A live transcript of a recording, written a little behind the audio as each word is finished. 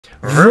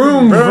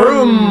Vroom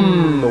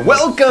vroom!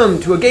 Welcome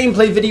to a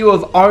gameplay video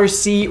of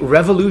RC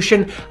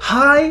Revolution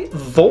High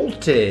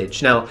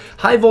Voltage. Now,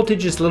 High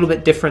Voltage is a little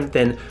bit different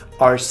than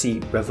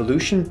RC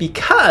Revolution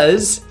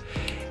because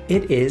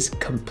it is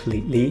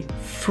completely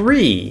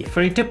free.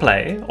 Free to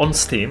play on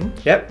Steam.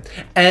 Yep.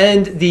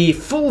 And the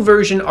full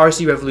version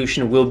RC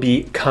Revolution will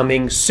be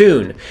coming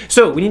soon.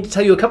 So we need to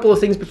tell you a couple of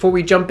things before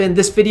we jump in.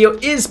 This video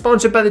is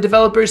sponsored by the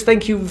developers.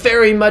 Thank you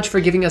very much for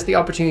giving us the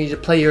opportunity to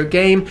play your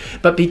game.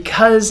 But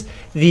because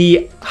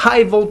the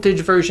high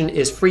voltage version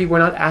is free, we're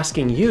not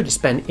asking you to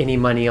spend any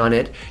money on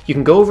it. You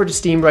can go over to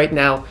Steam right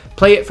now,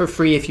 play it for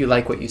free if you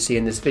like what you see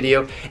in this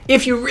video.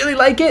 If you really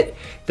like it,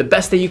 the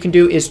best thing you can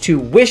do is to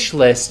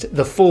wishlist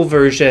the full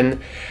version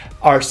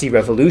RC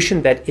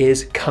Revolution that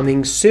is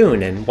coming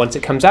soon. And once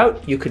it comes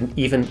out, you can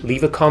even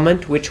leave a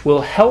comment, which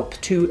will help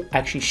to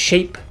actually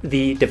shape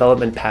the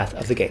development path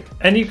of the game.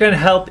 And you can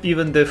help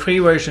even the free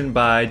version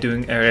by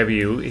doing a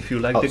review if you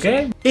like the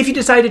game. If you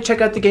decide to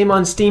check out the game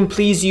on Steam,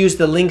 please use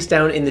the links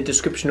down in the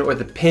description or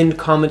the pinned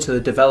comment so the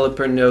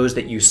developer knows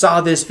that you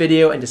saw this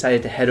video and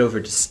decided to head over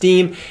to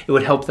Steam. It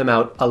would help them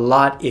out a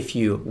lot if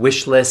you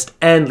wishlist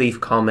and leave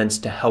comments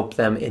to help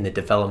them in the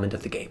development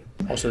of the game.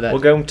 Also, we're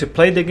going to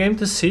play the game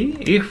to see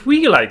if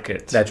we like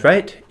it. That's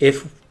right.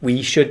 If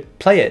we should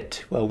play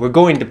it. Well, we're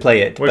going to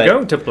play it. We're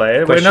going to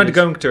play it. We're not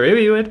going to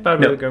review it, but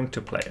we're going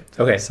to play it.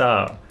 Okay.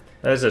 So,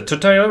 there's a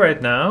tutorial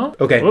right now.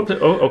 Okay. Oops.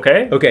 Oh,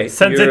 okay. Okay.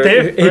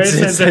 Sensitive.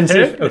 It's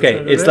sensitive. Okay.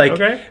 It's like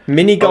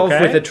mini golf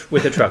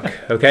with a truck.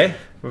 Okay.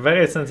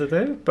 Very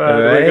sensitive, but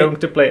we're going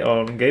to play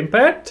on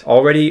gamepad.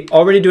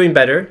 Already doing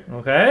better.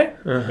 Okay.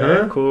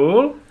 Okay.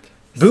 Cool.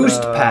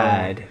 Boost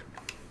pad.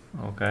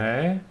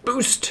 Okay.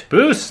 Boost.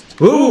 Boost.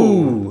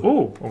 Ooh.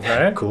 Ooh.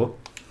 Okay. Cool.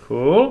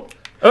 Cool.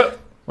 Oh,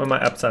 where my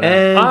upside down?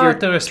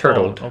 And you're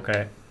turtled.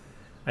 Okay.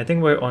 I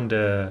think we're on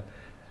the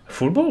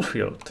football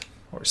field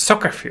or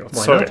soccer field.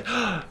 Why Sorry.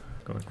 not?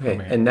 Okay.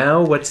 And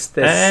now what's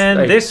this?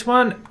 And this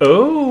one,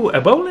 oh,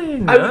 a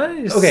bowling.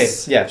 Nice. Okay.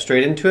 Yeah.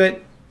 Straight into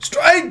it.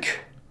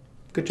 Strike.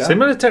 Good job.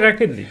 Similar to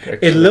Rocket League.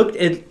 Actually. It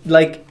looked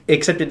like,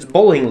 except it's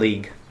bowling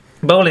league.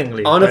 Bowling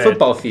league on a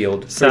football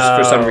field for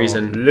some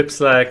reason. Looks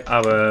like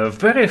our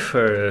very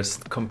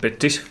first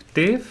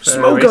competitive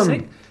smoke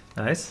racing.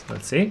 Nice.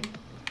 Let's see.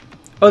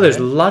 Oh, there's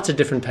lots of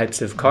different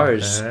types of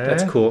cars. Okay.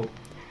 That's cool.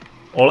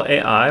 All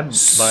AI,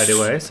 by the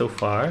way, so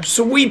far.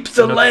 Sweep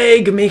the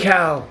leg,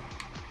 Mikhail.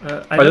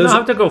 I don't know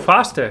how to go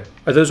faster.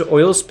 Are those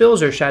oil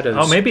spills or shadows?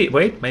 Oh, maybe.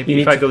 Wait,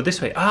 maybe if I go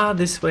this way. Ah,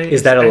 this way.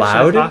 Is that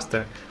allowed?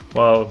 Faster.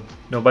 Well,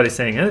 nobody's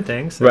saying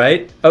anything. So.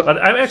 Right. Oh, but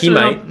I'm actually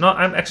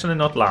I'm actually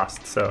not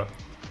last. So.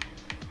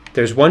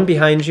 There's one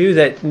behind you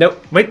that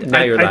Wait,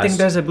 now you're last. I think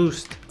there's a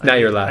boost. Now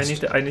you're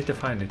last. I need to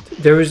find it.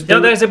 There's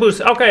a boost.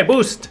 Okay,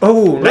 boost.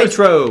 Oh,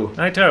 nitro.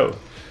 Nitro.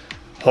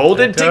 Hold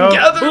it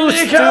together.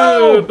 Boost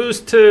 2.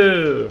 Boost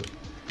 2.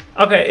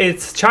 Okay,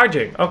 it's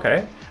charging.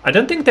 Okay. I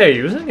don't think they're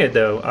using it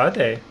though, are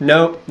they?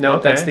 No,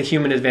 okay. That's the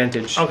human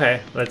advantage.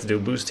 Okay, let's do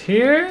boost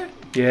here.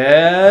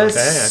 Yes.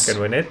 Okay, I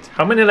can win it.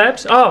 How many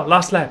laps? Oh,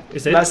 last lap.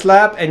 Is it? Last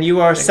lap, and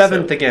you are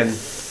 7th again.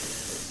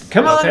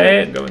 Come on!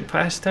 Okay, going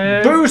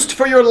faster. Boost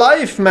for your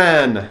life,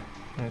 man!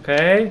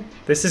 Okay,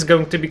 this is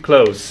going to be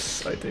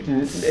close, I think.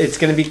 It's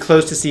going to be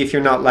close to see if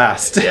you're not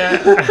last.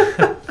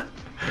 Yeah.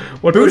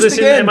 What Boost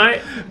position again. am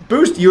I?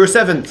 Boost, you were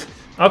 7th.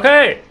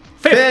 Okay,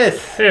 5th.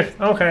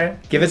 5th. Okay.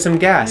 Give it some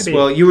gas. Maybe.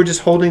 Well, you were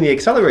just holding the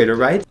accelerator,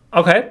 right?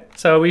 Okay,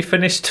 so we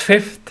finished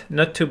 5th.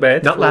 Not too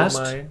bad. Not last.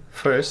 My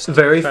first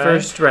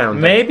first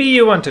round. Maybe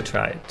you want to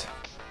try it.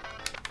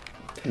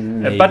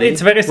 But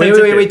it's very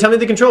sensitive. Wait. Tell me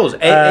the controls.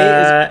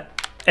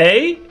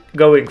 A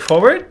going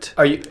forward.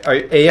 Are you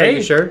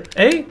sure?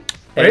 A.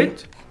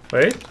 Wait.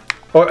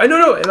 Or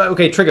no.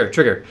 Okay,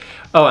 trigger.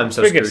 Oh, I'm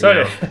so screwed.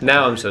 Sorry.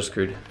 Now I'm so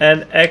screwed.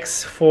 And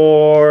X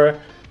for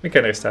we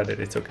can restart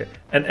it. It's okay.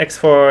 And X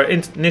for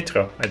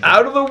nitro.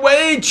 Out of the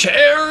way,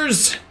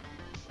 chairs.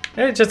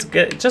 Yeah, just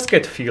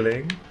get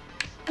feeling.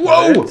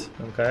 Whoa. Right.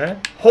 Okay.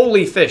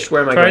 Holy fish!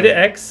 Where am I going? Try the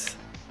X.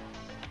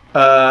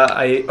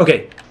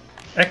 Okay.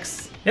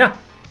 X. Yeah.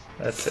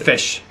 That's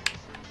fish. It.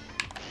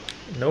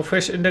 No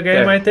fish in the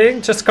game, I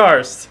think. Just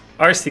cars.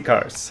 RC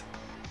cars.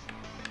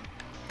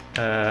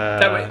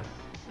 That way.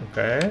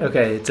 Okay.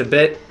 Okay, it's a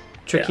bit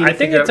tricky. I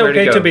think it's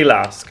okay to be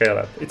last,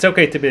 Caleb. It's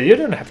okay to be. You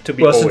don't have to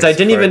be. Well, since I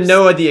didn't even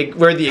know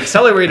where the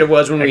accelerator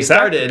was when we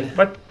started.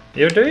 But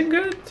you're doing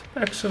good,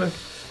 actually.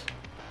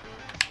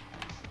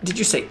 Did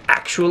you say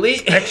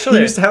actually? Actually.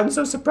 You sound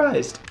so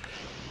surprised.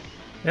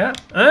 Yeah,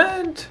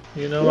 and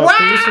you know what?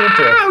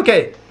 Wow!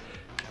 Okay.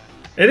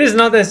 It is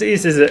not as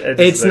easy as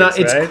it's not.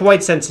 It's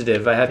quite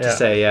sensitive, I have to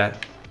say. Yeah.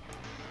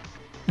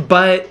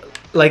 But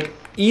like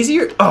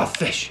easier. Oh,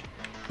 fish.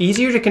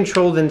 Easier to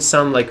control than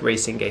some like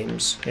racing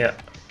games. Yeah.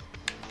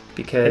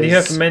 Because and you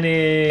have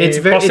many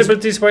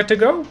possibilities where to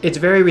go. It's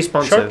very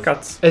responsive.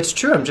 Shortcuts. It's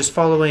true. I'm just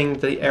following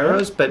the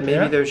arrows, but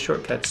maybe there's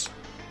shortcuts.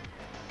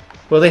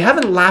 Well, they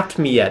haven't lapped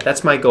me yet.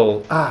 That's my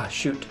goal. Ah,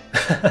 shoot.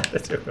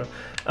 That's your goal.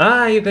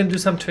 Ah, you can do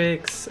some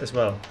tricks as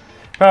well.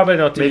 Probably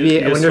not.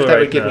 Maybe I wonder if that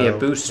would give me a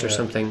boost or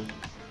something.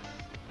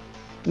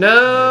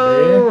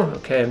 No! Maybe.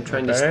 Okay, I'm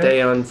trying to Okay.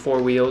 stay on 4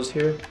 wheels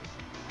here.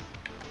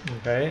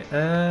 Okay,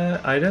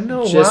 I don't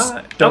know Just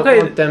why. don't Okay,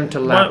 want them to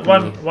lap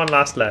me. one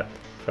last lap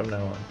from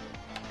now on.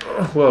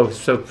 Whoa,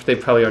 so they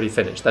probably already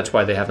finished. That's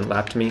why they haven't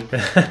lapped me.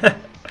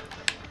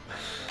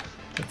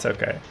 It's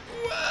okay.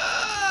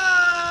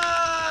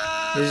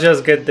 You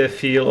just get the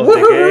feel of the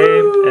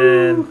game,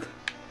 and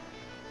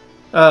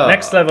Oh,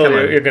 next level come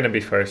on. you're gonna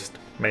be first,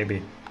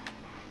 maybe.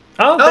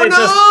 Oh, Oh, they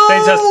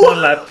just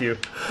one lapped you.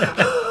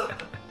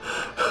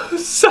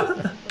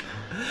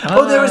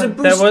 Oh, there was a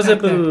boost. There was a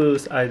back there.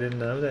 boost. I didn't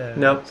know that.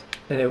 Nope.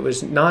 And it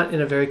was not in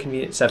a very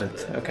convenient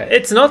 7th. Okay.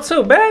 It's not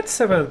so bad,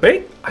 7th.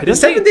 Wait, I The don't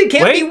 7th, it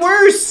can't be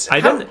worse. I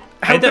don't.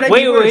 How I could don't. I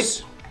Wait, be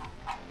worse?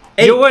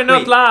 You were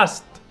not Wait.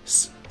 last.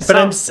 But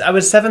I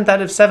was 7th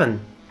out of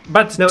 7.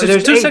 But No, just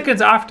there's 2 8.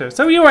 seconds after.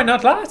 So you were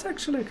not last,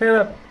 actually,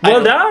 Caleb.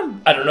 Well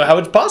done. I don't know how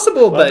it's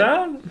possible, Well but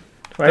done.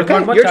 Right, Okay,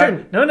 one more your time.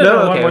 turn. No, No,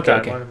 one okay, more okay,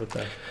 time. okay. One more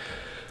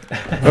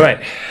time. all right.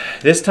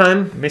 This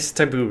time,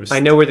 Mr. Boost. I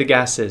know where the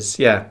gas is.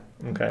 Yeah.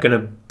 Okay.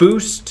 Gonna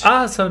boost,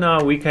 So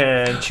now we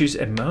can choose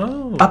a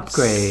mode.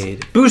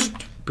 upgrade,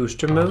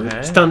 booster mode,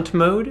 Okay. stunt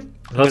mode.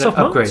 I'm Lots gonna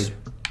of modes? upgrade.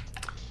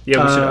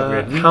 Yeah, we should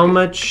upgrade. How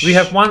much? We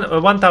have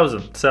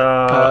 1,000. So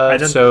I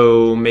don't.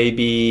 so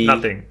maybe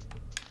Nothing.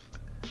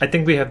 I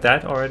think we have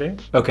that already.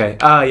 Okay.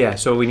 Yeah.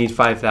 So we need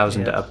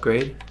 5,000 to Yeah.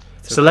 upgrade.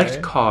 It's Select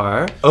okay.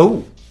 car.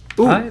 Oh.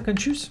 Ooh. You can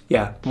choose.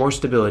 Yeah. More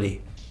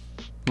stability.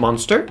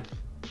 Monster.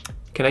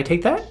 Can I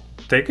take that?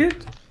 Take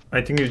it.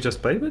 I think you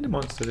just played with the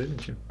monster,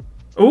 didn't you?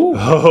 Ooh.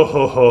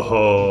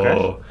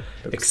 Oh.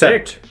 Looks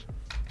Accept. sick.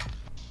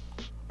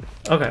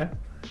 Okay.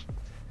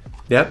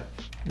 Yep.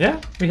 Yeah,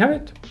 we have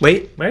it.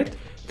 Wait. Wait.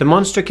 The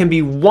monster can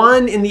be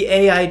won in the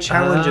AI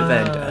challenge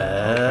event.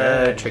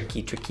 Okay.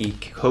 Tricky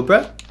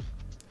Cobra.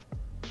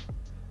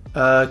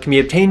 Can be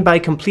obtained by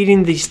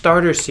completing the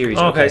starter series.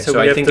 Okay, so we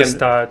I have think to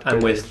start I'm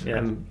with it, yeah.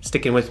 I'm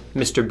sticking with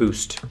Mr.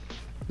 Boost.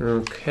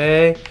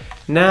 Okay.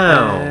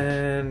 Now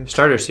And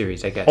starter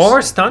series, I guess.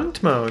 or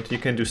stunt mode. You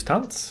can do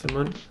stunts.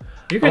 someone.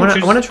 You I can want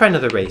choose. to try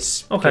another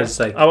race. Okay. 'cause,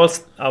 like, I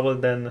will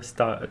then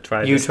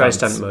try. you the try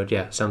stunts. stunt mode.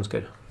 Yeah, sounds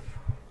good.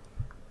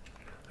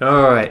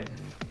 All right.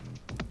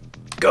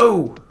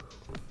 Go.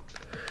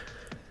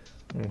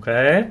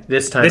 Okay.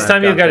 This time. This I've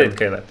time you got them. it,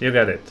 Caleb. You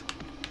got it.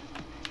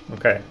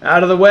 Okay.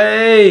 Out of the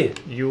way.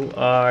 You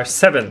are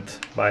 7th,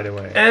 by the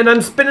way. And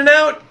I'm spinning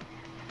out.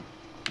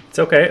 It's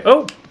okay.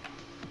 Oh,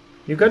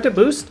 you got the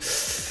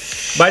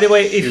boost. By the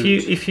way,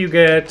 if you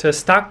get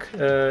stuck,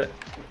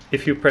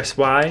 if you press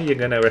Y, you're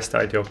gonna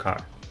restart your car.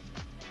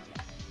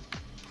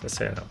 Just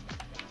so you know.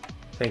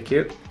 Thank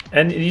you.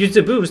 And use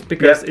the boost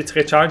because Yep. it's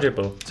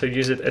rechargeable. So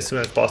use it as soon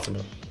as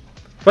possible.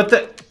 What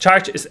the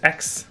Charge is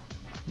X.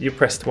 You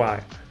pressed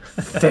Y.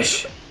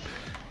 fish?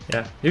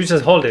 Yeah. You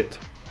just hold it.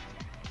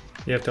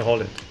 You have to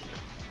hold it.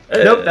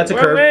 Nope, that's a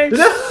wrong curve. way.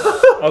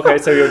 Okay,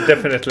 so you're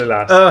definitely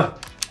last.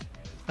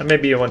 And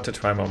maybe you want to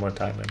try one more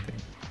time, I think.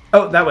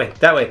 Oh, that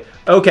way.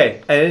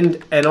 Okay,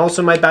 and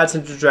also my bad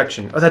sense of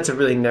direction. Oh, that's a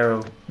really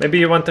narrow. Maybe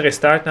you want to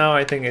restart now.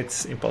 I think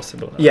it's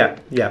impossible now.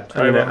 Yeah.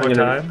 Try one more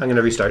time. I'm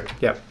gonna restart.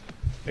 Yeah.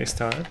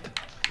 Restart.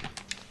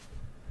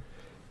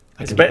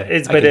 I It's can do better. that.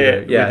 It's I can do better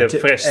that. Yeah, with a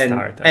fresh and,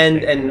 start. I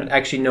And think.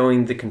 actually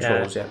knowing the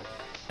controls. Yeah.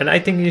 And I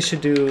think you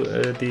should do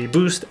the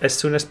boost as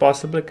soon as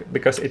possible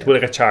because it will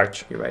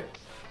recharge. You're right.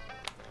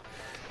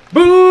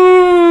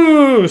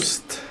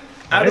 Boost!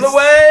 Out of the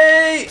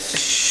way!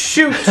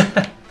 Shoot!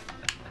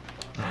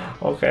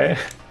 Okay.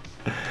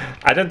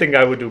 I don't think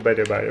I would do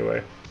better, by the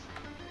way.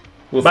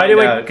 We'll By the find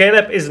way, out.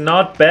 Caleb is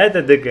not bad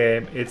at the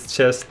game. It's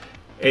just,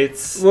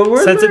 it's Well,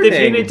 we're sensitive. You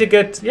learning. need to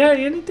get,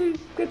 you need to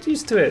get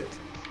used to it.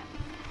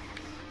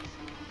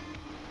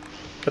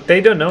 But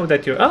they don't know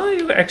that you're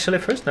actually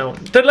first now.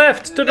 To the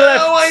left, to the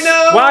left. Oh, I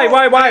know.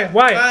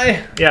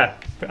 Why? Yeah,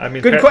 I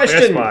mean, Good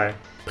question.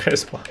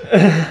 Press Y.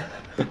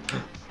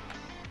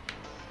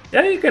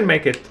 Yeah, you can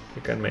make it.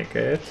 You can make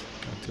it.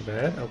 Not too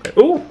bad. Okay.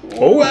 Oh.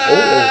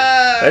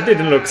 That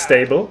didn't look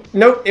stable.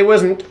 Nope, it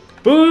wasn't.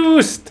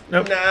 Boost.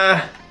 Nope.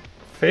 Nah.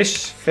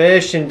 Fish.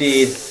 Fish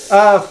indeed.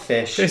 Ah,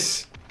 fish.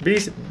 Fish.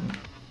 Beast.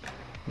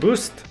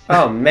 Boost.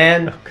 Oh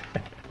man.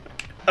 Okay.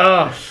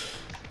 Oh.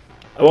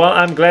 Well,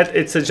 I'm glad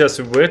it's just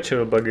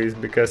virtual buggies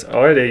because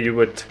already you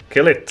would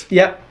kill it.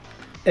 Yeah.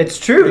 It's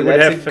true. We would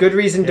That's have- a good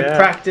reason to yeah.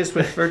 practice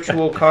with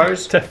virtual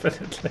cars.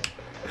 Definitely.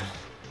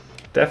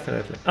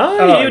 Definitely.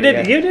 Oh, you did.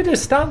 yeah. You did a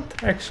stunt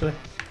actually.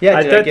 Yeah.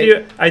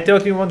 I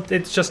thought you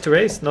wanted just to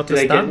race, not to Did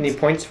I get stunt. any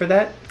points for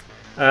that?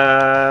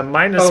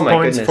 Minus Oh my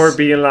points goodness. for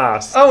being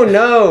last. Oh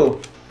no.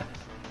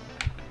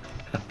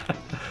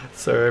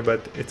 Sorry,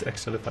 but it's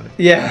actually funny.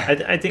 Yeah. I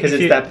think Because if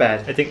it's you, that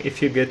bad. I think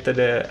if you get to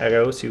the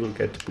arrows, you will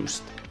get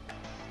boost.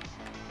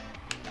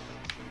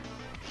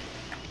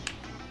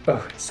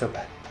 Oh, it's so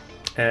bad.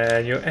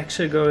 And you're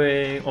actually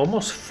going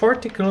almost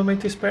 40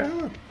 kilometers per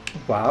hour.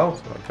 Wow.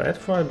 Not bad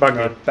for a buggy.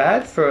 Not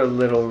bad for a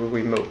little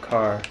remote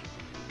car.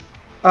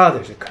 Oh,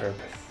 there's a curb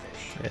of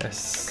fish.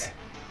 Yes.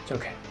 It's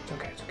okay. It's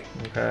okay. It's okay.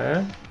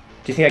 Okay.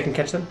 Do you think I can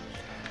catch them?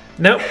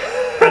 No,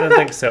 I don't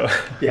think so.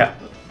 Yeah.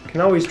 I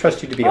can always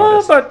trust you to be Oh,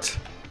 honest. but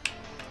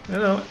You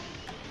know.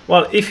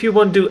 Well, if you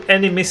won't do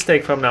any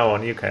mistake from now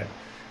on, you can.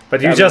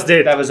 But you just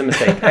did. That was a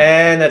mistake.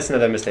 And that's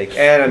another mistake.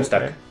 And I'm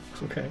stuck.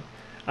 Okay.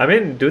 I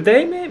mean, do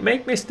they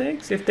make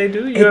mistakes? If they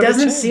do, you it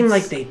doesn't seem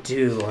like they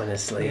do,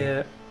 honestly.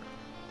 Yeah.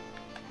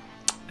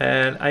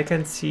 And I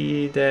can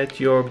see that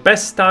your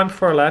best time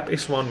for a lap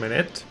is 1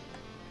 minute.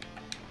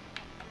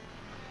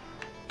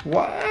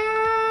 What?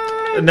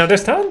 Another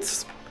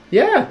stunts?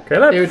 Yeah.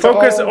 Okay,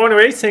 focus on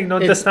racing,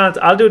 not the stunts.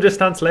 I'll do the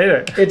stunts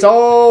later. It's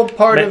all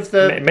part of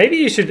the... Maybe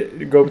you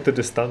should go to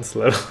the stunts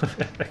level,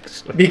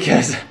 actually.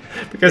 Because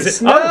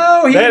it's...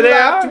 No, he there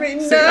lapped me.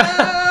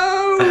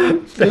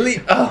 No!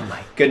 Oh,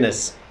 my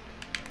goodness.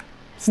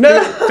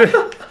 No!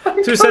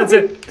 Too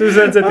sensitive.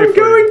 I'm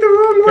going the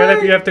wrong way.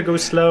 Caleb, you have to go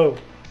slow.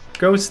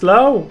 Go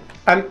slow.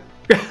 I'm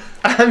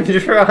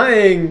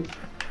trying.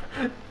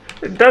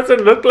 It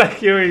doesn't look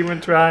like you're even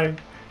trying.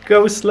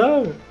 Go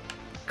slow.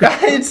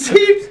 It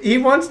seems he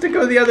wants to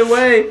go the other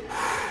way.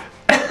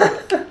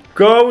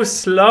 Go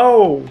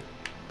slow.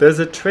 There's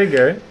a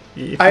trigger.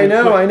 I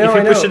know. If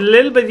you push it a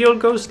little bit, you'll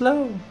go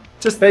slow.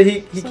 But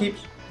he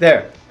keeps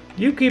there.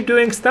 You keep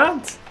doing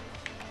stunts.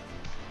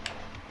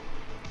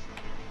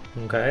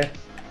 Okay.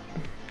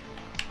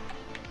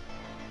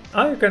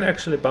 Oh, you can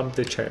actually bump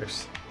the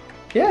chairs.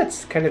 Yeah,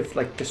 it's kind of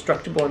like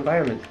destructible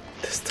environment.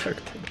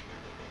 Destructible.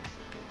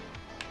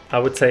 I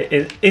would say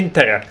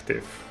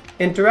interactive.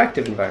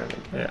 Interactive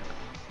environment. Yeah.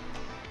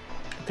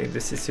 I think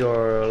this is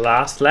your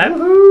last lap.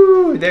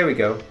 Woohoo! There we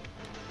go.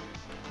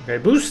 Okay,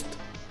 boost.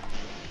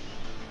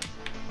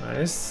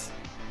 Nice.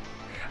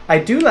 I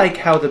do like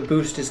how the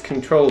boost is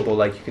controllable.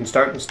 Like you can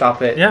start and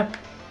stop it. Yeah.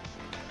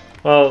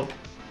 Well,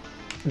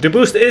 the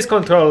boost is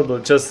controllable.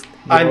 Just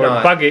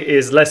your buggy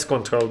is less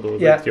controllable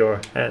with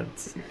your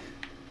hands.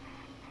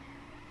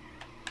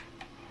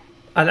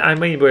 And I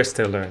mean, we're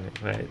still learning,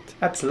 right?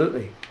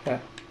 Absolutely. Yeah.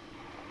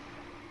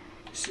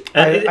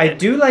 I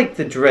do like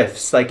the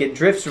drifts. Like it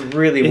drifts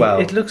really well.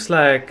 It looks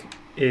like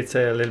it's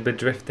a little bit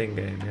drifting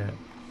game, yeah.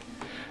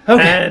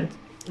 Okay. And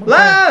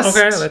last.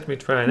 Okay, let me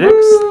try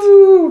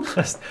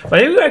next.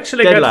 Well, you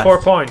actually get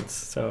 4 points,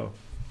 so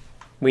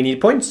we need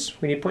points.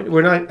 We need points.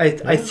 We're not.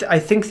 I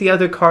think the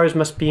other cars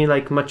must be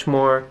like much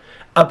more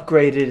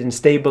upgraded and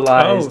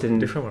stabilized. And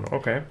different one.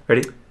 Okay.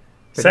 Ready?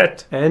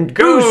 Set and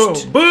go.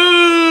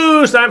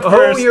 Boost! I'm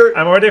first.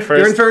 I'm already first.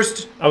 You're in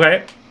first.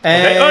 Okay.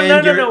 And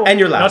okay. Oh, no. And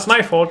you're last. Not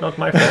my fault. Not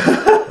my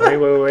fault.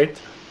 wait.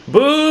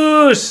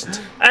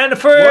 Boost! And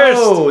first.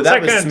 Whoa,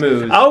 that second. was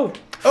smooth. Oh,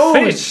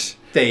 fish.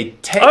 They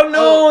take. Oh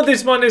no,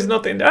 this one is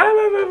not in.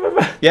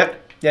 Yep.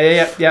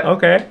 Yeah.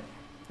 Okay.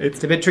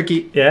 It's a bit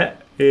tricky. Yeah,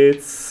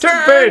 it's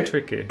very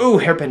tricky. Ooh,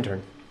 hairpin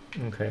turn.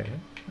 Okay.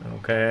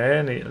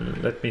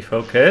 Let me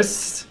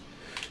focus.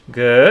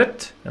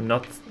 Good. I'm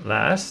not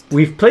last.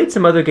 We've played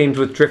some other games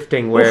with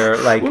drifting where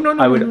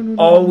I would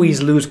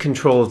always lose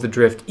control of the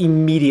drift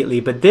immediately,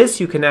 but this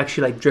you can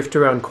actually like drift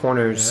around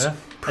corners. Yeah.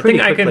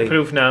 Pretty I think quickly. I can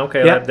prove now,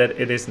 Caleb, that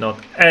it is not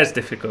as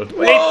difficult.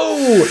 Wait.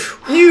 Whoa!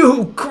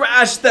 You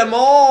crashed them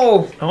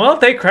all! Well,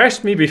 they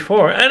crashed me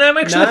before, and I'm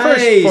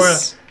actually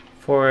first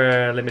for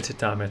a limited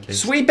time at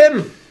least. Sweep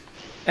him!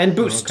 And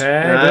boost.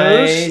 Okay,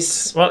 nice.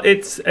 Boost. Well,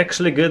 it's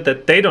actually good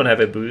that they don't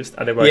have a boost,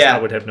 otherwise I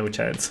would have no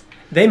chance.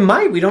 They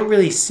might. We don't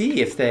really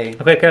see if they...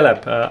 Okay,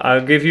 Caleb, I'll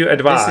give you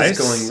advice. This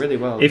is going really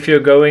well. If you're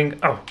going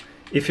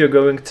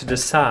to the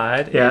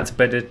side, it's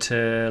better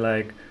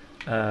to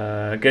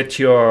get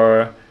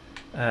your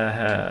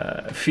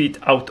feet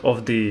out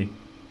of the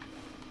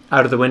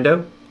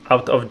window,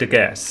 out of the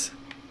gas.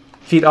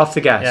 Feet off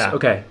the gas. Yeah.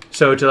 Okay.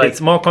 So to it's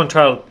more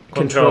control.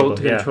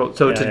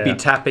 So to be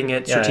tapping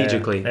it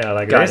strategically. Yeah,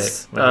 like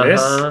this.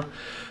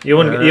 You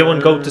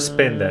won't go to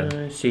spin then.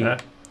 I see.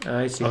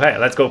 I see. Okay,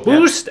 let's go.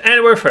 Boost,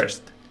 and we're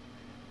first.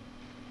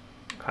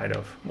 Kind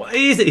of. What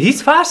is it?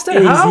 He's faster.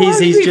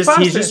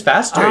 He's just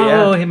faster.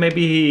 Oh,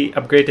 maybe he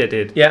upgraded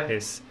it. Yeah.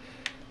 His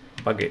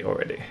buggy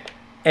already.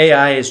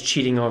 AI is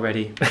cheating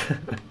already.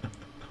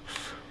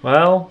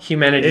 Well,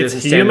 humanity it's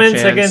doesn't stand a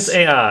chance. Humans against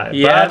AI.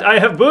 Yeah. But I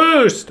have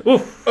boost.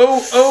 Oof.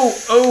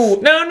 Oh.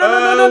 No,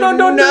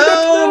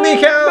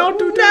 Mikael. Don't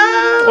do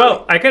that.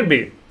 Well, I can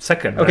be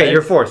second. Okay, right?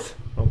 you're fourth.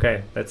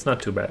 Okay, that's not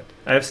too bad.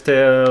 I have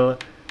still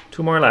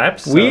 2 more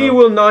laps. So we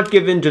will not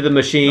give in to the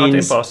machines.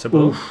 Not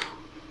impossible. Oof.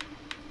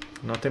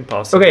 Not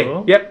impossible.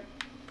 Okay, yep.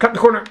 Cut the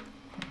corner.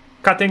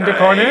 Cutting the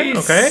corner.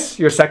 Okay.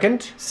 You're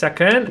second.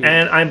 Second,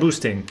 and I'm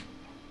boosting.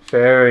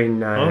 Very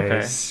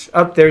nice. Okay.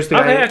 Up there's the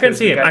guy. Okay, I can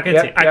see him. I can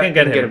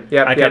get him.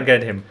 I can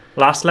get him.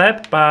 Last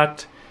lap,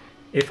 but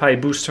if I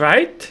boost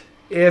right,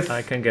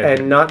 I can get him.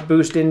 And not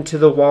boost into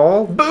the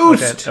wall.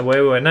 Boost!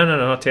 Okay. Wait. No,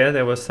 not yet.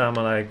 There was some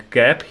like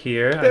gap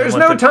here. There's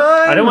no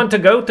time. I don't want to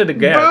go to the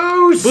gap.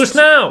 Boost! Boost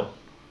now!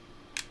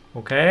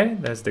 Okay,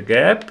 that's the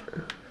gap.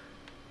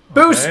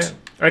 Boost! Okay.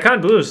 I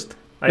can't boost.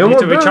 I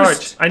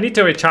need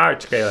to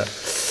recharge, Caleb.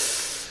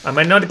 I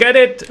might not get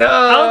it.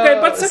 Okay,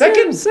 but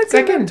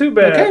second. Too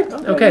bad.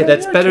 Okay,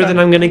 that's better than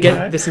I'm gonna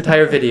get this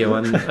entire video.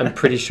 I'm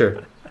pretty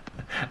sure.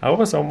 I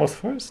was almost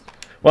first.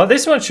 Well,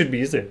 this one should be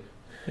easy.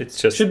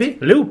 It's just should be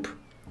loop.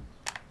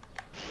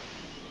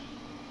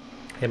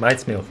 It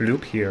reminds me of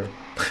loop here.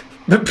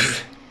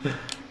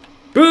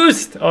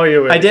 Boost! Oh,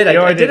 you win. I did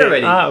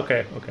already. Ah,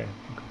 okay.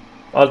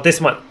 Oh,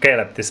 this one,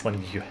 Caleb, this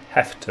one you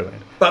have to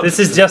win. This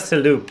is just a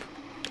loop.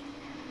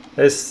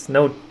 There's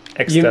no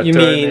extra You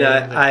mean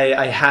turning.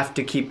 I have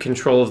to keep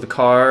control of the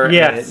car?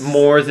 Yes.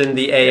 More than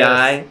the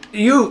AI?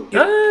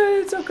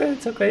 Yes.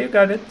 It's okay. You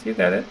got it.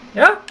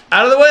 Yeah.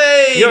 Out of the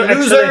way,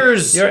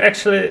 losers! You're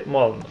actually,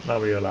 well,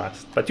 now you're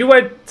last. But you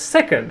were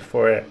second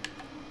for a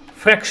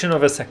fraction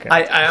of a second.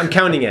 I'm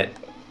counting it.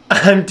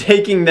 I'm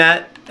taking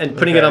that and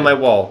putting it on my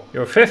wall.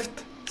 You're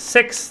fifth,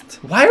 sixth.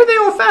 Why are they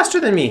all faster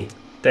than me?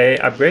 They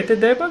upgraded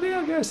their buggy,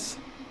 I guess.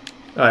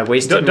 Oh, I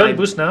wasted Don't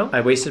boost now.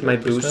 I wasted my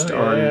boost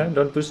on... Yeah,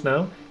 don't boost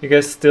now. You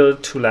guys still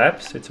 2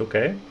 laps. It's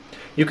okay.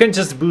 You can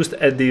just boost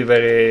at the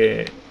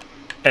very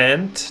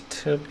end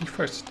to be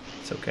first.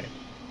 It's okay.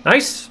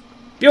 Nice.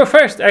 You're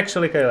first,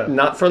 actually, Caleb.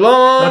 Not for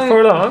long. Not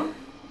for long.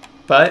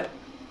 But...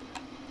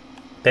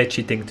 They're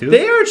cheating too.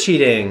 They are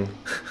cheating.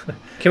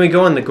 Can we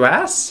go on the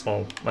grass?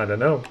 Oh, I don't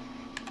know.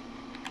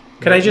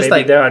 Can I just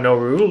maybe there are no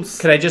rules.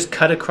 Can I just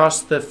cut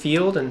across the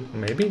field and...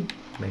 Maybe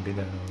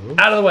there are no rules.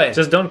 Out of the way.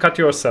 Just don't cut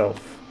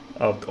yourself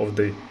out of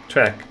the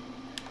track.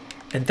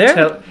 And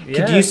there,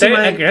 do you see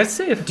my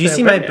aggressive? Do you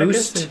see my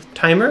boost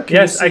timer?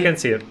 Yes, I can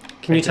see it.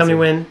 Can you tell me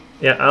when?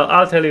 Yeah,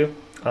 I'll tell you.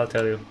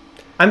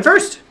 I'm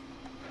first.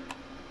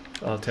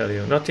 I'll tell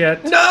you. Not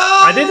yet. No,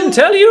 I didn't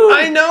tell you.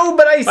 I know,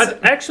 but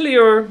But actually,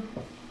 you're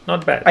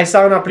not bad. I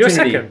saw an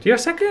opportunity. You're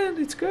second.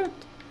 It's good.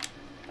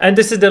 And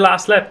this is the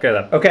last lap,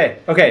 Caleb. Okay.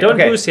 Don't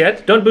boost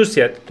yet. Don't boost.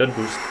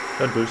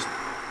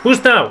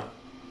 Boost now.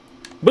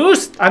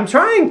 Boost. I'm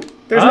trying.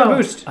 There's no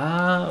boost.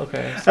 Ah,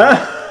 okay. So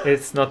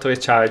it's not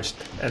recharged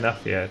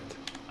enough yet.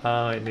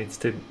 It needs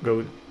to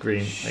go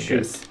green, I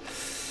guess.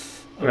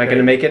 Am I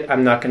gonna make it?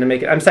 I'm not gonna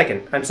make it. I'm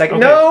second. Okay.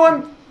 No,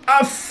 I'm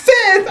a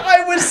fifth.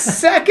 I was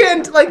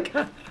second, like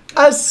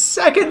a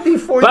second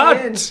before the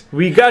end. But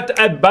we got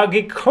a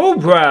buggy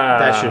Cobra.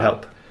 That should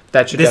help.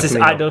 This is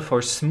ideal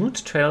for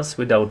smooth trails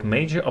without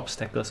major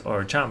obstacles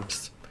or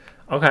jumps.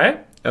 Okay.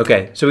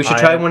 Okay, so we should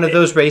try one of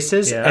those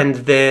races and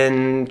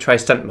then try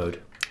stunt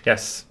mode.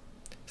 Yes.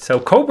 So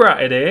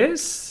Cobra it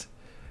is.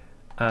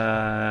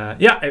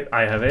 Yeah,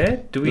 I have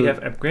it. Do we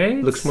have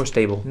upgrades? Looks more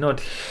stable. Not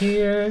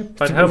here,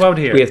 but how about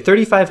here? We have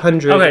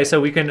 3,500. Okay,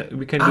 so we can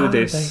do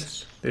this.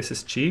 Thanks. This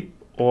is cheap.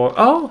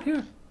 Or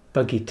here.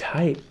 Buggy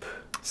type.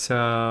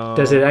 So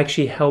does it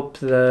actually help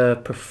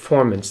the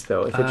performance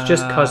though? If it's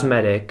just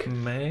cosmetic,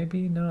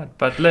 maybe not.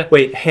 But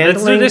wait, handling,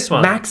 let's do this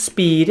one. Max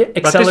speed,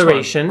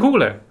 acceleration,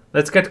 cooler.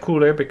 Let's get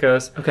cooler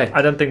because okay.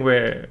 I don't think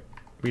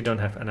we don't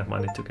have enough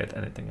money to get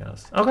anything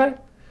else. Okay,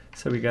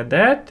 so we got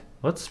that.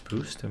 What's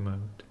booster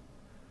mode?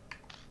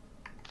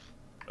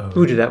 Oh.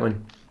 Who did that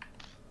one?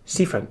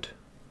 Seafront.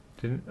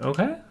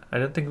 Okay, I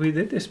don't think we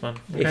did this one.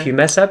 Okay. If you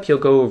mess up, you'll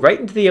go right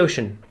into the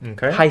ocean.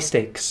 Okay. High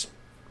stakes.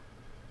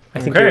 I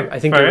think Fair you're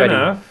ready.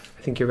 enough.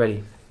 I think you're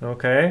ready.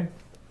 Okay.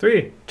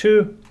 3,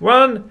 2,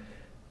 1.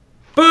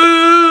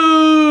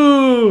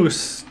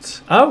 Boost!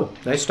 Oh,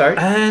 nice start.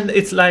 And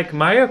it's like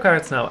Mario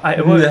Kart now.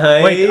 Nice.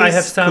 Wait, I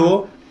have some.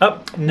 Cool.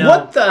 Oh no!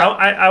 What the?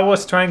 I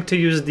was trying to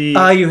use the.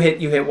 You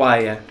hit Y,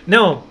 yeah.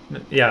 No,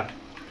 yeah.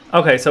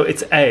 Okay, so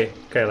it's A,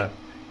 Caleb.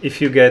 If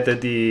you get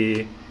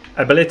the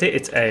ability,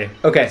 it's A.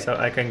 Okay. So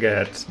I can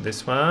get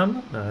this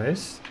one.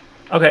 Nice.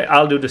 Okay,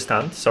 I'll do the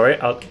stunt. Sorry,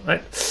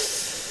 right.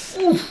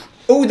 Oof.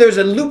 Oh, there's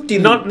a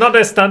loop-de-loop. Not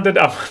a stunt that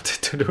I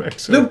wanted to do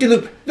actually.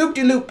 Loop-de-loop,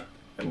 loop-de-loop.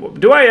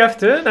 Do I have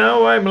to?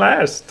 No, I'm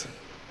last.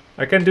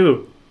 I can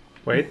do.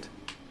 Wait.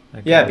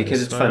 Yeah,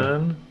 because it's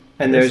fun.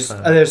 And there's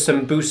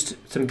some boost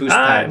pads.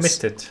 I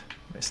missed it.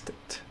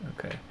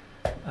 Okay.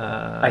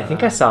 I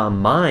think I saw a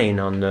mine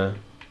on the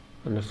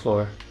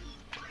floor.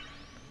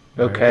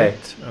 Okay.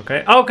 Right.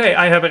 Okay.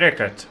 I have a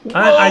record.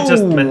 I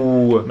just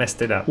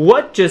messed it up.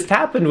 What just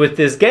happened with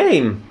this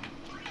game?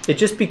 It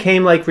just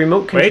became like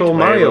remote control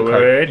Mario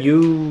Kart.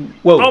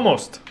 Whoa.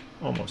 Almost.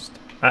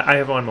 I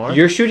have one more.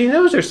 You're shooting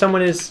those, or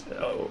someone is?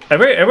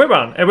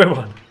 Everyone.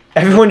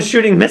 Everyone's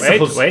shooning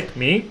missiles. Wait,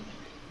 me?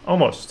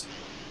 Almost.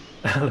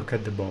 Look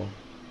at the ball.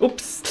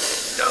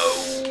 Oops. No.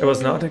 It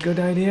was not a good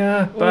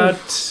idea,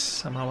 but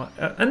somehow.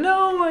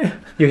 No.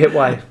 You hit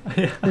Y.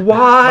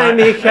 Why,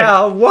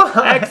 Mikhail? Why?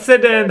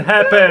 Accident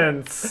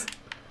happens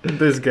in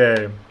this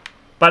game.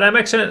 But I'm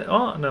actually.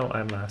 Oh no,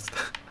 I'm last.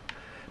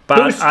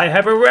 But boost. I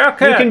have a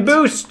record. You can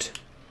boost.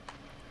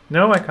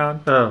 No, I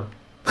can't. Oh.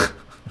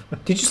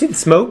 Did you see the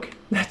smoke?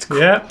 That's cool.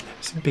 Yeah.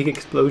 It's a big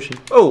explosion.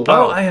 Oh,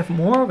 wow. Oh, I have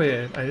more of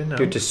it. I didn't know.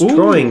 You're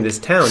destroying this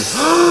town.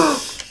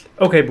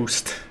 Okay,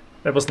 boost.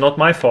 That was not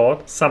my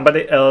fault.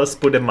 Somebody else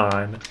put a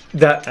mine.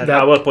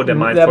 I will put a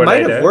mine for later. That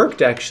might have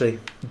worked, actually.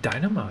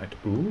 Dynamite.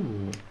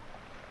 Ooh.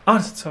 Oh,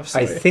 that's so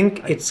sorry. I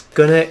think it's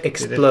gonna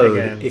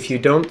explode. If you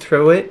don't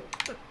throw it,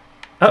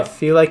 I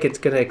feel like it's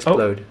gonna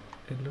explode.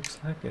 Oh, it looks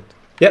like it.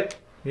 Yep.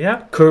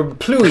 Yeah.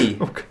 Kerplooey.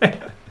 Okay.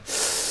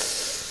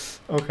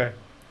 Okay.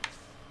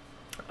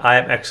 I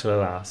am actually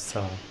last,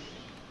 so.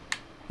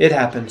 It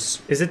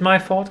happens. Is it my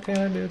fault,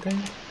 Karen, do you think?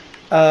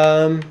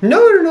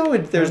 No.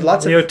 There's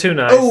lots of... You're too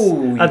nice.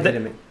 Oh, you hit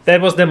him.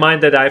 That was the mine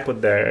that I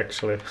put there,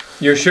 actually.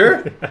 You're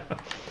sure?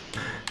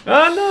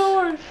 Oh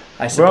no!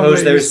 I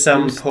suppose there's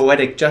some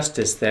poetic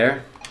justice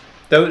there.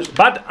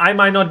 But I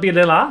might not be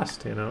the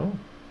last, you know.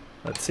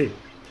 Let's see.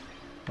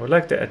 I would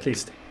like to at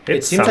least hit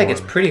It seems like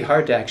it's pretty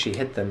hard to actually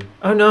hit them.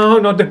 Oh no,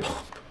 not the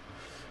bomb.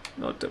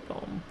 Not the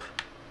bomb.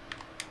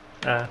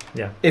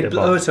 Yeah. So it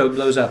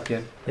blows up,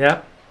 yeah.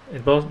 Yeah.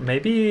 It blows.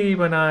 Maybe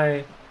when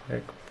I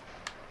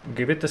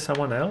give it to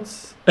someone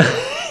else.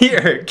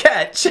 Here,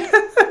 catch.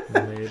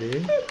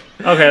 Maybe.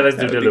 Okay, let's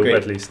do the loop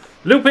at least.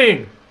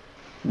 Looping.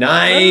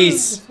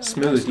 Nice.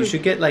 Smooth. You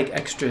should get like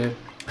extra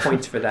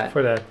points for that.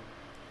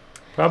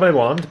 Probably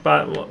won't,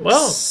 but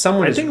well,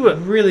 someone is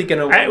really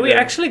gonna. We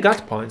actually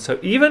got points, so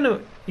even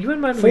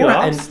when we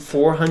lost,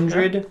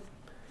 400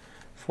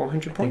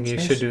 points. I think you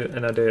should do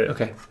another.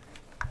 Okay.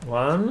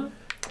 One.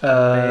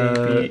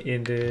 Maybe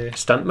in the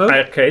stunt mode.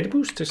 Arcade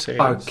booster series.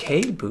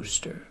 Arcade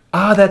booster.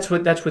 Ah, that's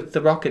with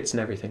the rockets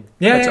and everything.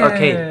 Yeah, that's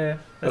arcade. Yeah.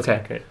 That's okay.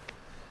 Arcade.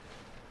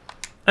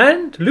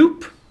 And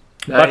loop.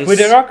 Nice. But with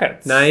the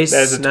rockets. Nice.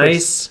 There's a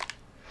nice. Twist.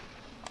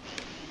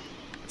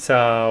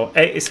 So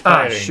A is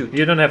firing. Shoot.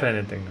 You don't have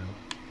anything now.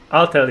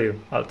 I'll tell you.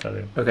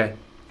 Okay.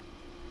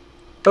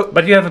 Oh,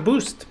 but you have a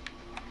boost.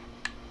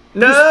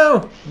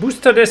 No.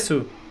 Booster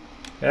desu.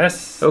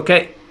 Yes.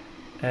 Okay.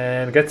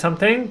 And get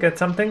something.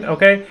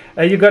 Okay.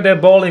 You got a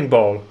bowling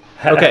ball.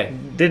 Okay.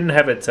 Didn't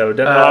have it, so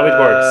don't know how it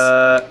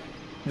works.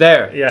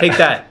 There. Yeah. Take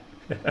that.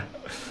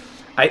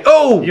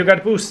 You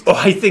got boost. Oh,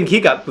 I think he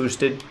got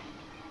boosted.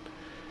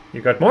 You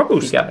got more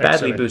boost. He got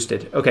badly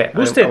boosted. Okay.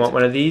 Boost I want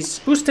one of these.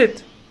 Boost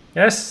it.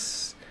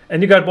 Yes.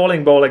 And you got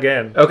bowling ball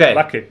again. Okay.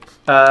 Lucky.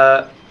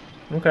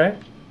 Okay.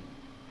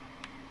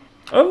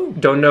 Oh.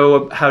 Don't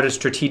know how to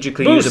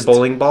strategically use a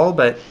bowling ball,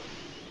 but...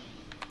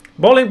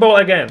 Bowling ball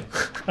again.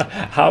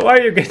 How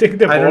are you getting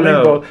the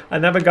bowling ball? I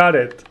never got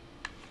it.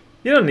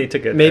 You don't need to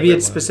get Maybe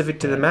it's specific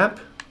to the map?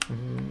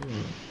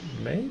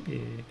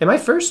 Maybe. Am I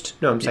first?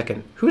 No, I'm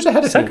second. Who's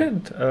ahead of me?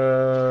 Second.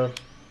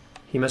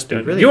 He must be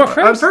really... You're first.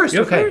 I'm first,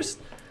 You're okay. First.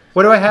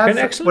 What do I have?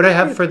 What do I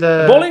have for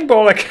the... Bowling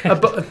ball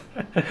again.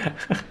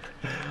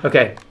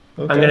 Okay.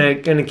 I'm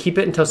gonna keep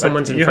it until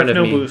someone's in front of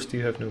me.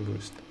 You have no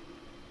boost.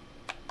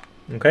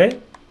 Okay,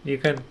 you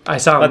can. I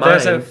saw but mine.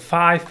 There's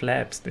 5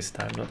 laps this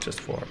time, not just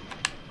 4.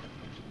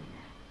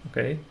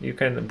 Okay, you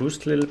can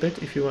boost a little bit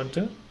if you want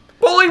to.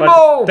 Bowling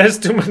ball. There's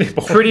too many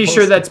balls. Pretty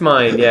sure that's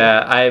mine.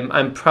 Yeah,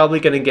 I'm probably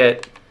gonna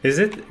get. Is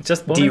it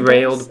just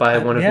derailed by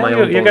one of my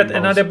own? You got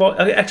another ball.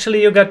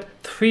 Actually, you got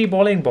 3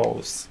 bowling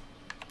balls.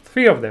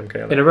 3 of them,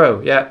 Caleb. In a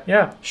row. Yeah.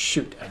 Yeah.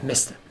 Shoot, I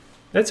missed them.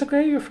 That's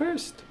okay. You're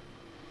first.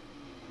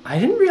 I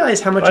didn't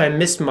realize how much I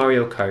missed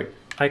Mario Kart.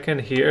 I can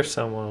hear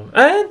someone.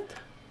 And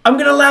I'm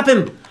gonna lap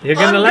him. You're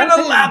gonna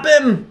lap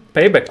him.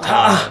 Payback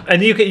time.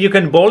 And you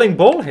can bowling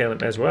ball him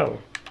as well.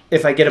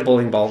 If I get a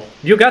bowling ball.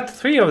 You got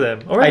 3 of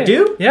them. Already. I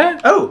do? Yeah.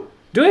 Oh.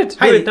 Do it.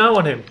 Do it now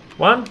on him.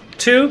 1,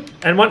 2,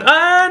 and 1.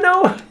 Ah,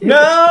 no.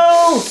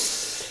 No.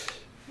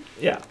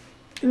 Yeah.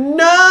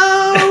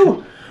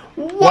 No.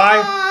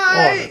 Why?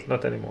 Oh,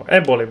 not anymore.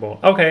 And bowling ball.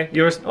 Okay.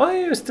 You're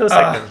still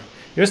second.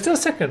 You're still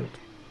second.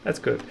 That's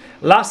good.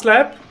 Last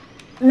lap.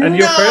 And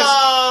you're first.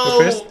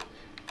 You're first.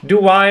 Do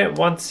Y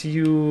once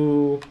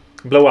you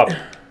blow up.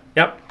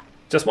 Yep.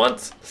 Just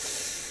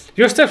once.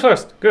 You're still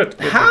first. Good.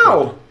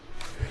 How? Good.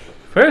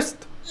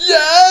 First.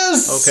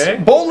 Yes. Okay.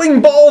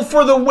 Bowling ball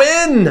for the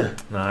win.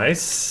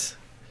 Nice.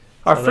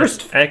 Our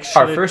first. I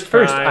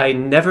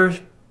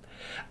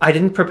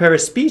didn't prepare a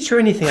speech or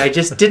anything. I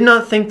just did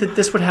not think that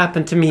this would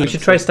happen to me. You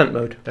should try stunt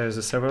mode. There's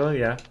a several.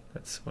 Yeah.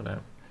 That's what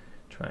I'm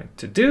trying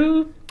to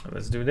do.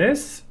 Let's do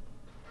this.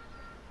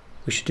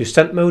 We should do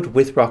stunt mode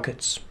with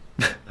rockets.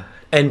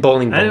 And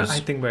bowling balls. I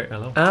think we're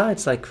alone.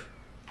 It's like...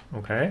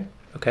 Okay.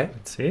 Okay.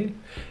 Let's see.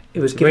 It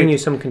was giving you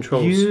some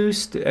controls.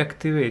 Use to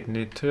activate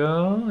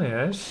nitro.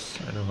 Yes.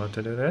 I know how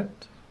to do that.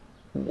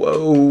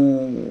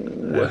 Whoa.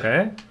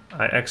 Okay.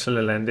 I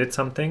actually landed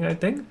something, I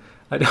think.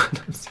 I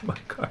don't see my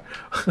car.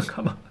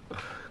 Come on.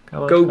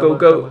 Come on.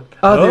 Go.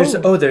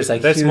 There's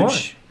like huge... More.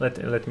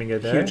 Let me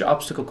get there. Huge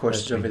obstacle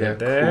courses over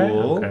there.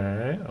 Cool.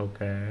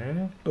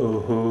 Okay.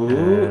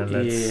 Ooh.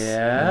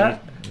 Yeah.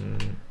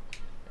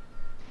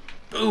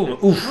 Boom.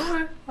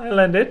 Oof. I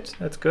landed.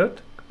 That's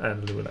good.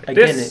 And do like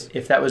again, this.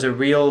 If that was a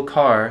real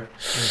car,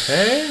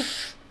 okay.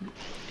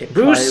 It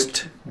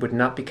boost would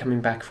not be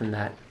coming back from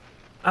that.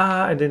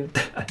 I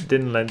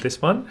didn't land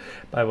this one,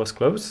 but I was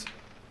close.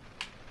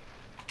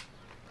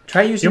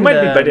 Try using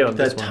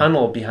the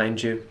tunnel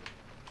behind you,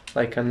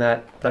 like on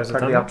that part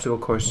of the obstacle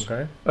course.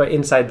 Okay.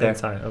 Inside there.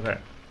 Inside. Okay.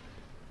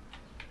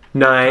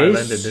 Nice. I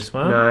landed this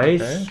one.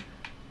 Nice.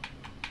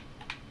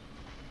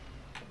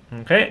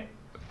 Okay.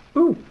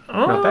 Ooh.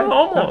 Not bad.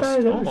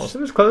 Almost.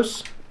 It was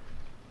close.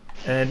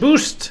 And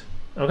boost.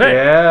 Okay.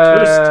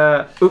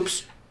 Yeah. Boost.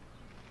 Oops.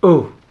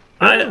 Ooh.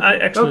 I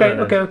actually.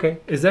 Okay.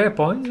 Is there a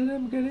point that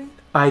I'm getting?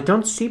 I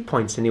don't see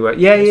points anywhere.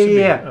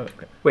 Yeah. Oh,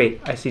 okay. Wait,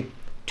 I see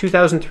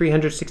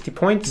 2,360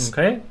 points.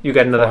 Okay. You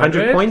got another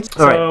 100 points.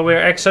 So we're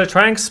actually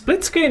trying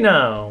split screen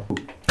now.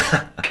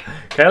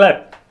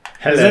 Caleb.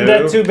 Hello. Isn't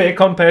that too big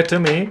compared to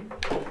me?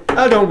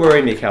 Oh, don't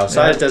worry, Mikhail.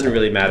 Size doesn't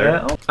really matter.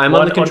 Yeah. I'm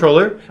on the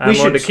controller. I'm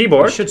on the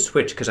keyboard. We should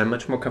switch because I'm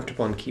much more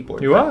comfortable on the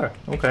keyboard. You are?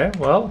 Okay,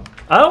 well.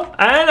 Oh,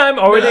 and I'm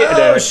already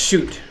there. Oh,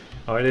 shoot.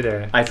 Already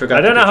there. I forgot.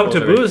 I don't know how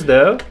to boost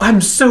though.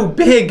 I'm so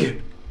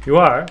big. You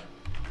are?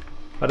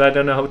 But I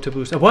don't know how to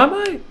boost. Why am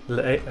I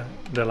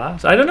the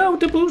last? I don't know how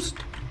to boost.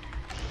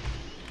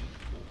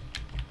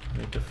 I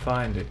need to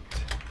find it.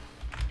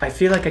 I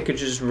feel like I could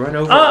just run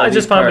over. I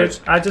just found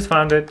it. I just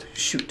found it.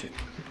 Shoot.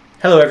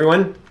 Hello,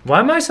 everyone. Why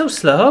am I so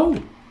slow?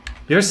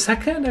 You're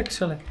second,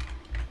 actually.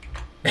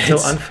 So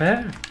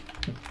unfair.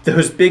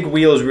 Those big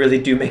wheels really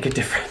do make a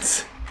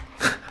difference.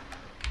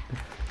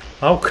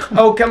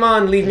 Oh, come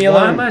on, leave me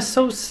alone. Why am I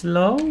so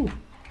slow?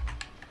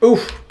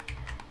 Oof.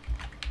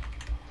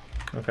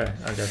 Okay,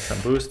 I got some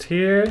boost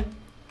here.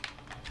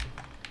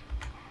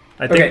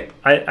 I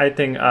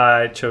think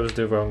I chose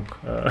the wrong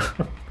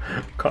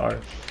car.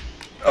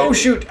 Oh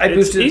shoot! I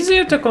boosted. It's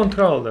easier to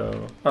control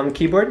though. On the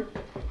keyboard?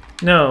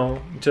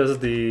 No,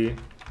 just the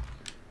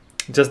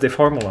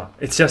formula.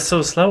 It's just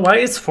so slow. Why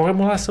is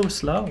formula so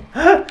slow?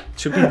 It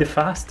should be the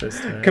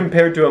fastest. Right?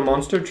 Compared to a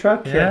monster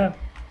truck? Yeah.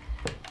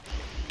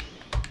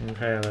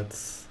 Okay,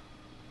 let's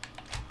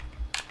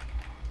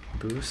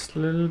boost a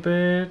little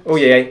bit. Oh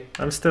yeah.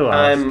 I'm still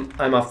off.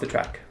 I'm off the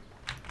track.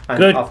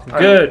 Good.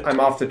 I'm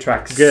off the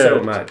track Good.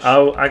 so much.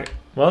 Oh,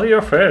 well,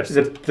 you're first.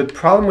 The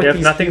problem with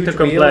these nothing huge to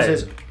complain. wheels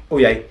is, oh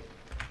yeah.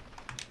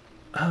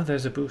 Oh,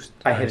 there's a boost.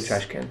 I hit a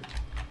trash can.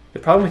 The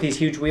problem with these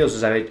huge wheels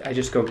is I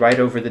just go right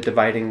over the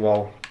dividing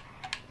wall.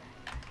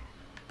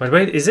 But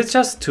wait, is it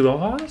just two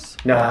of us?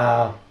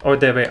 No. Or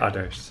there were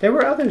others? There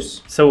were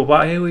others. So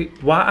why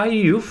are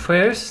you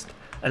first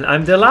and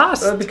I'm the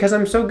last? Because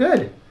I'm so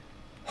good.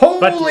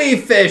 Holy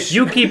fish!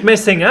 You keep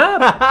messing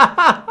up,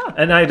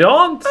 and I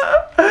don't.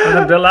 And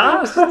I'm the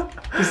last.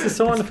 This is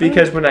so unfair.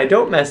 Because when I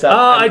don't mess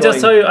up, I just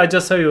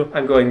saw you.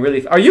 I'm going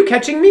really. Are you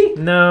catching me?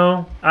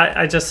 No,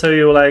 I just saw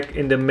you like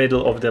in the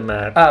middle of the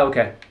map. Oh,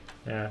 okay.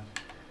 Yeah,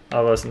 I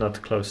was not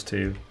close to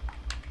you.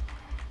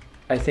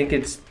 I think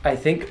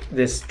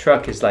this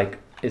truck is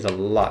a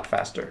lot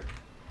faster.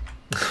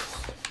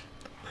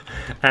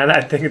 And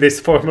I think this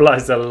formula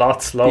is a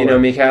lot slower. You know,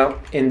 Mikhail,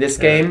 in this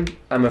game,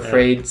 I'm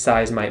afraid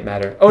size might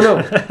matter. Oh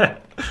no.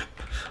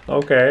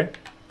 Okay.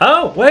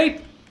 Oh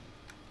wait,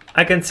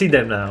 I can see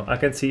them now. I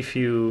can see a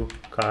few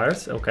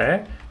cars.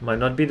 Okay, might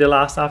not be the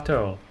last after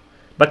all.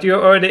 But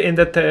you're already in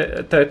the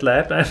third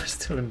lap. I'm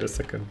still in the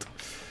second.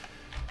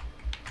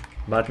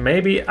 But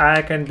maybe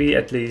I can be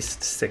at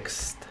least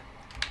sixth.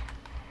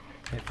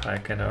 If I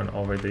can run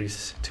over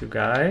these two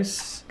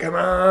guys. Come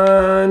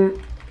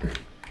on.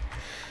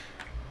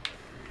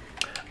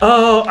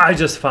 Oh, I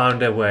just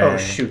found a way. Oh,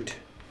 shoot.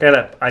 Get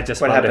up. I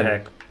just found a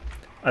hack.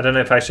 I don't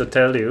know if I should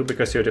tell you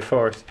because you're the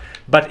fourth.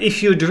 But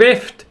if you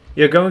drift,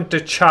 you're going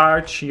to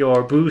charge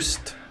your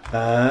boost.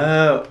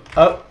 Oh,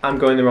 I'm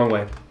going the wrong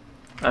way.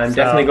 I'm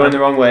definitely going the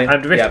wrong way.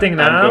 I'm drifting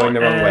now. I'm going the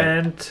wrong way.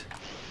 And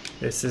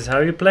this is how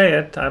you play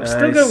it. I'm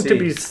still going to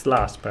be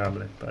last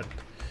probably, but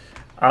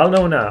I'll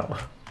know now.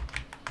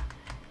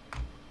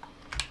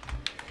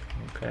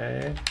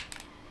 Okay.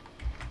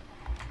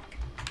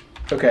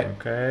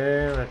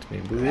 Okay, let me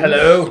boost.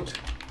 Hello.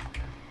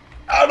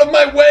 Out of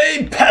my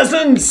way,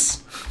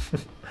 peasants!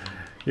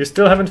 You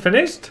still haven't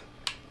finished?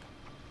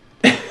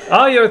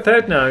 Oh, you're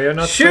third now. You're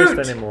not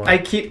first anymore. I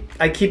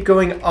keep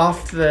going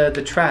off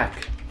the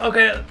track.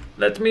 Okay,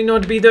 let me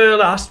not be the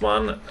last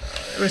one.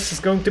 This is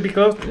going to be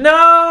close.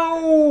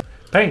 No!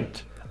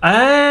 Paint.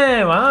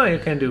 Ah, wow, you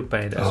can do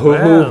paint as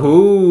well.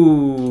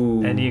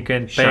 Ooh. And you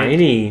can paint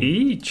shiny.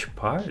 Each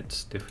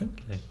parts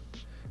differently.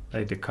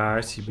 Like the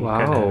cars, you can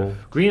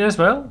have green as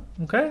well.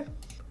 Okay.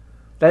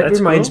 That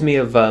reminds me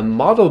of a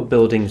model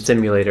building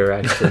simulator,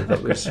 actually.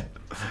 That was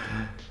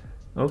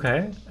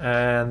okay.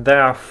 And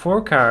there are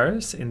 4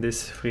 cars in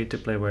this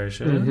free-to-play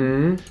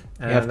version.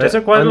 And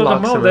there's quite a lot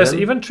of more. There's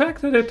even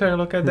track editor.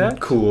 Look at that.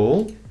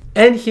 Cool.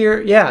 And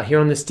here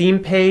on the Steam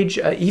page,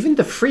 even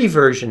the free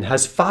version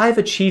has 5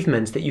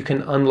 achievements that you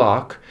can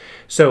unlock.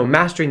 So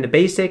mastering the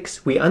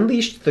basics, we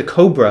unleashed the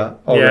Cobra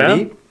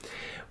already. Yeah.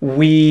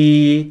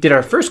 We did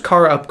our first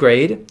car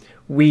upgrade.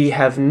 We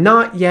have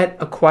not yet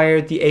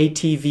acquired the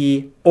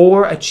ATV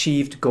or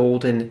achieved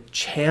Golden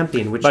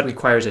Champion, which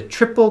requires a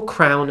Triple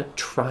Crown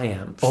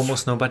Triumph.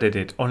 Almost nobody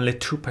did. Only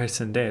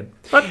 2% did.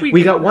 But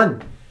we got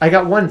one. I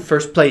got one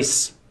first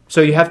place.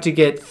 So you have to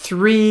get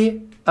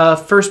 3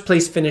 first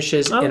place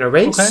finishes in a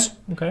race.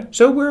 Okay.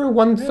 So we're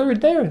 1/3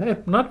 there.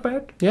 Not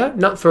bad. Yeah,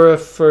 not for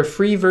a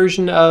free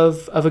version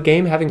of a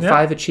game, having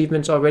 5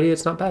 achievements already,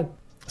 it's not bad.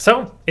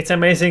 So it's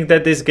amazing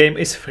that this game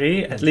is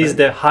free. At least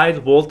the high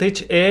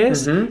voltage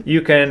is.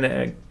 You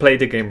can play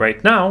the game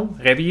right now,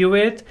 review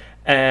it,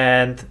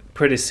 and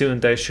pretty soon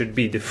there should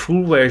be the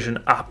full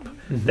version up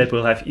that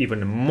will have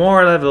even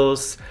more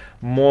levels,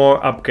 more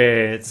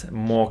upgrades,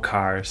 more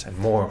cars, and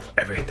more of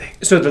everything.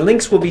 So the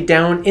links will be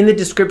down in the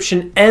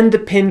description and the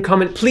pinned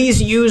comment.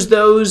 Please use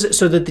those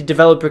so that the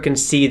developer can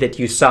see that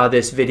you saw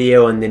this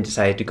video and then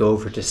decided to go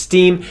over to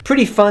Steam.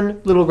 Pretty fun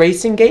little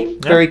racing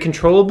game, very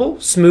controllable,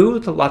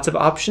 smooth, lots of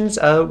options.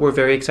 We're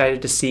very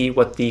excited to see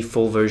what the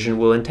full version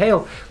will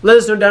entail. Let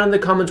us know down in the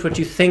comments what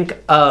you think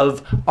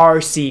of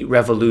RC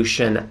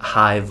Revolution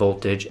High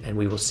Voltage, and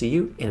we will see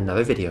you in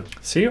another video.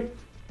 See you.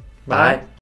 Bye.